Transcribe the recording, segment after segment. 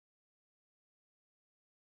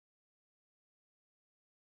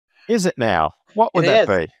Is it now? What It would that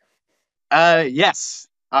is. be? Yes.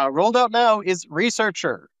 Rolled out now is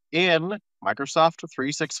Researcher in Microsoft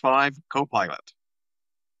 365 Copilot.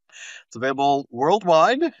 It's available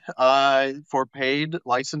worldwide for paid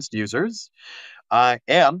licensed users,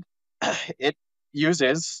 and it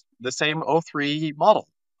uses the same O3 model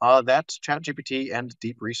that ChatGPT and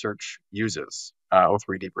Deep Research uses.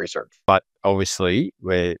 O3 Deep Research. But obviously,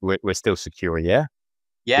 we're still secure, yeah?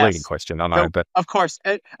 Leading Yes. question, I know, So but of course,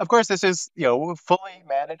 this is fully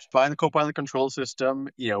managed by the Copilot control system.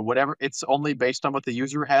 Whatever, it's only based on what the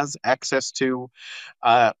user has access to.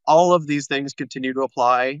 All of these things continue to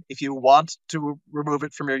apply. If you want to remove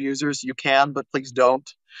it from your users, you can, but please don't.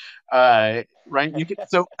 Right? You can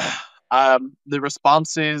so. The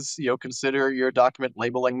responses, consider your document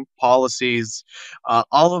labeling policies,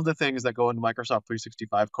 all of the things that go into Microsoft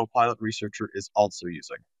 365 Copilot Researcher is also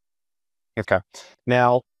using. okay.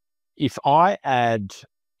 Now, if I add,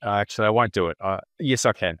 actually, I won't do it. Yes,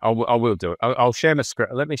 I can. I will do it. I'll share my screen.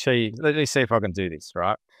 Let me show you. Let me see if I can do this,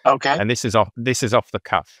 right? Okay. And this is off. This is off the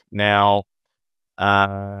cuff. Now,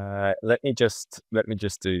 let me just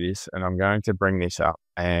do this, and I'm going to bring this up,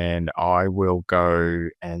 and I will go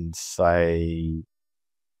and say,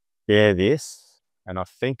 share this, and I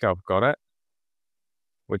think I've got it.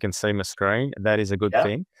 We can see my screen. That is a good Yeah.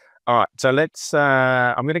 thing. All right. So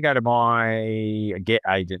I'm going to go to my get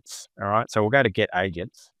agents. All right. So we'll go to get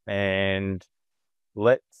agents and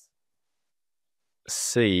let's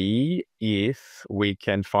see if we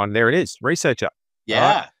can find, there it is, researcher. All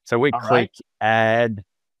right. Yeah. So we All right. click add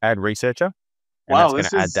researcher, and that's Wow, going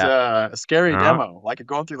this to add is that. a scary All right. demo. Like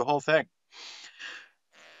going through the whole thing.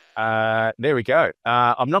 There we go.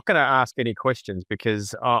 I'm not going to ask any questions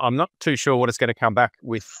because I'm not too sure what it's going to come back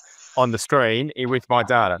with on the screen with my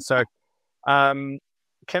data. So,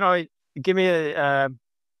 can I give me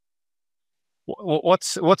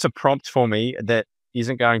what's a prompt for me that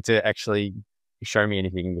isn't going to actually show me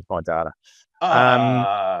anything with my data? Um,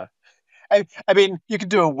 Uh, I mean, you could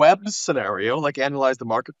do a web scenario, like analyze the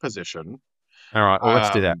market position. all right. Well, let's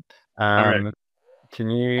do that. Um, all right. Um, can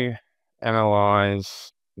you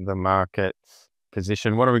analyze the market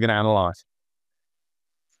position? What are we going to analyze?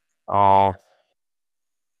 Oh,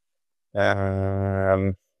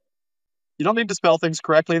 um, You don't need to spell things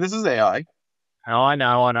correctly. This is AI. oh, I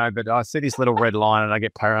know, but I see this little red line and I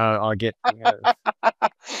get paranoid.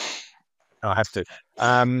 I have to.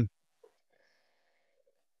 Um,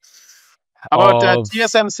 How about of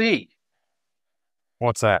TSMC,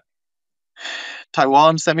 what's that?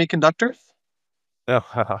 Taiwan Semiconductor? Oh,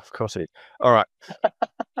 of course it is. All right.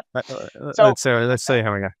 So, Let's see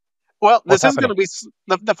how we go. well, What's this is going happening? to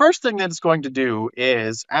be the first thing that it's going to do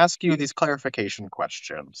is ask you these clarification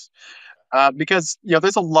questions. Because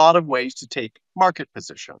there's a lot of ways to take market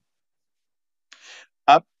position.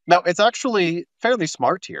 Now it's actually fairly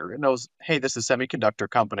smart here. It knows, hey, this is semiconductor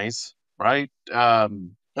companies, right?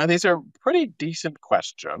 And these are pretty decent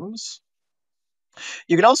questions.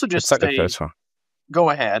 You can also Let's just take the say, first one. go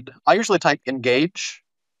ahead. I usually type engage.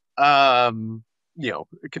 Um,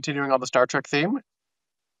 continuing on the Star Trek theme.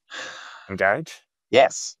 Engage.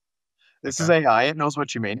 Yes, this is Okay. AI. It knows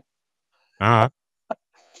what you mean. All right.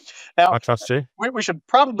 Now, I trust you. we should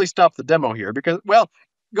probably stop the demo here because, well,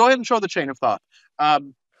 go ahead and show the chain of thought.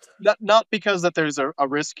 Not because that there's a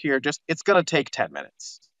risk here, just it's going to take 10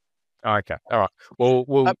 minutes. Okay. All right. Well,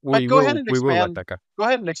 But we will let that go. go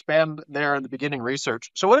ahead and expand there in the beginning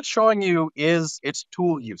research. So what it's showing you is its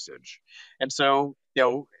tool usage. And so,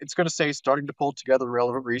 it's going to say starting to pull together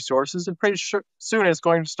relevant resources and pretty soon it's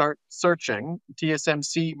going to start searching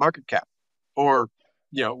TSMC market cap or,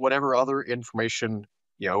 whatever other information,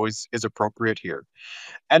 is appropriate here.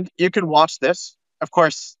 And you can watch this. Of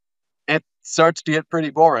course, it starts to get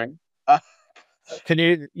pretty boring. Can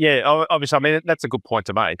you? Yeah. Obviously, I mean that's a good point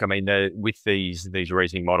to make. I mean, with these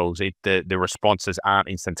reasoning models, the responses aren't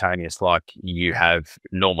instantaneous like you have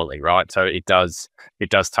normally, right? So it does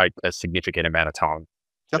take a significant amount of time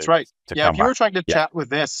That's to right. to Yeah, if come you back. were trying to Yeah. chat with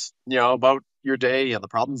this, about your day and the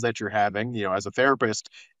problems that you're having, as a therapist,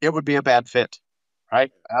 it would be a bad fit,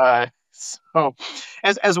 right? So,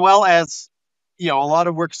 as well as a lot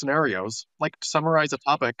of work scenarios, like to summarize a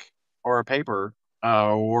topic or a paper,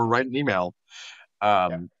 or write an email.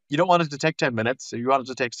 Yeah. You don't want it to take 10 minutes. So you want it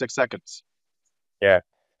to take 6 seconds. Yeah.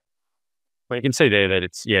 Well, you can see there that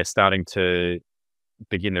it's starting to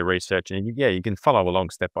begin the research, and you can follow along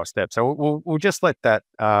step by step. So we'll just let that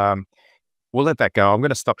we'll let that go. I'm going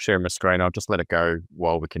to stop sharing my screen. I'll just let it go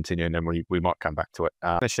while we continue, and then we might come back to it. I'm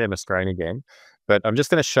going to share my screen again, but I'm just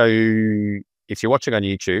going to show you if you're watching on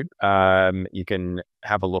YouTube, you can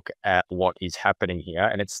have a look at what is happening here,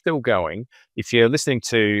 and it's still going. If you're listening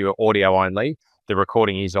to audio only, the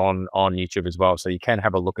recording is on YouTube as well, so you can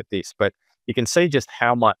have a look at this. But you can see just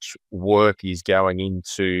how much work is going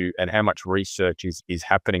into and how much research is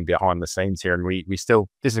happening behind the scenes here. And we still,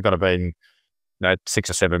 this has got to be 6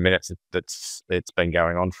 or 7 minutes it's been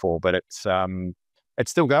going on for, but it's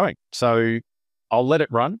still going. So I'll let it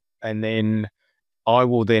run, and then I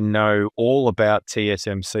will then know all about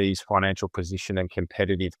TSMC's financial position and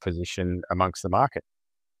competitive position amongst the market.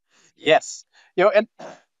 Yes. And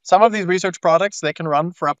some of these research products, they can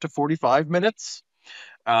run for up to 45 minutes.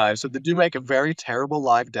 So they do make a very terrible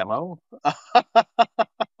live demo. You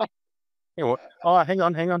know what? Oh, hang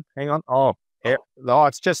on. Oh, yeah. Oh, Oh,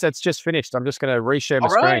 it's just finished. I'm just going to reshare my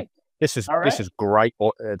all screen. right. This is All this right. is great.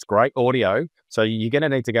 It's great audio. So you're going to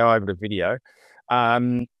need to go over to video.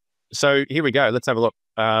 So here we go. Let's have a look.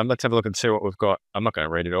 Let's have a look and see what we've got. I'm not going to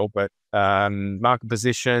read it all, but market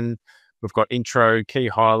position. We've got intro, key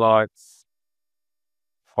highlights,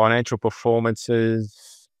 financial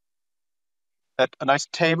performances, A nice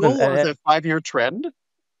and, table of and the 5-year trend.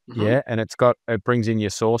 Hmm. yeah, and it brings in your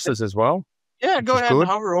sources as well, Yeah, which go is ahead and good.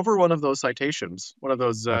 hover over one of those citations, one of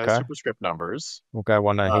those Okay, superscript numbers. we'll go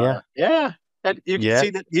one here. Yeah, and you can Yeah,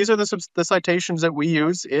 see that these are the citations that we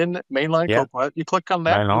use in mainline yeah, Copilot. You click on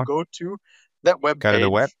that, you mainline. go to that web Go to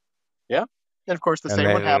the web, page. Yeah, and of course, the and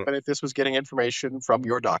same would then happen if this was getting information from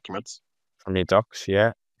your documents. from your docs.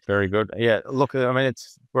 Yeah, very good. Yeah, look, I mean,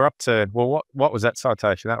 we're up to, well, what was that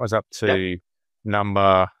citation? That was up Yeah, to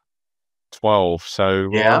number 12. So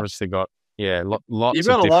we've yeah. obviously got, yeah, You've lots of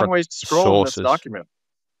got a long different ways to scroll in this sources. document.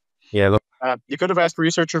 Yeah, look, You could have asked the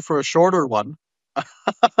researcher for a shorter one,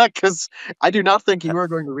 because I do not think you are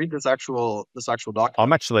going to read this actual document.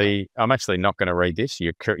 I'm actually not going to read this.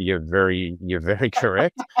 You're very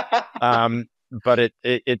correct. But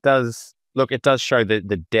it does look, it does show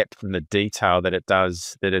the depth and the detail that it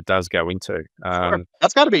does go into. Sure,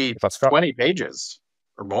 that's got to be If I scroll 20 pages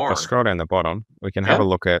or if I more. scroll down the bottom, we can have Yeah, a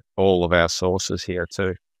look at all of our sources here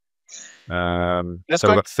too. that's So we've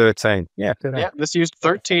going. got 13. Yeah, 13. Yeah, this used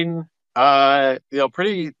 13.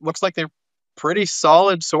 Pretty looks like they're pretty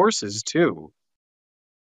solid sources too.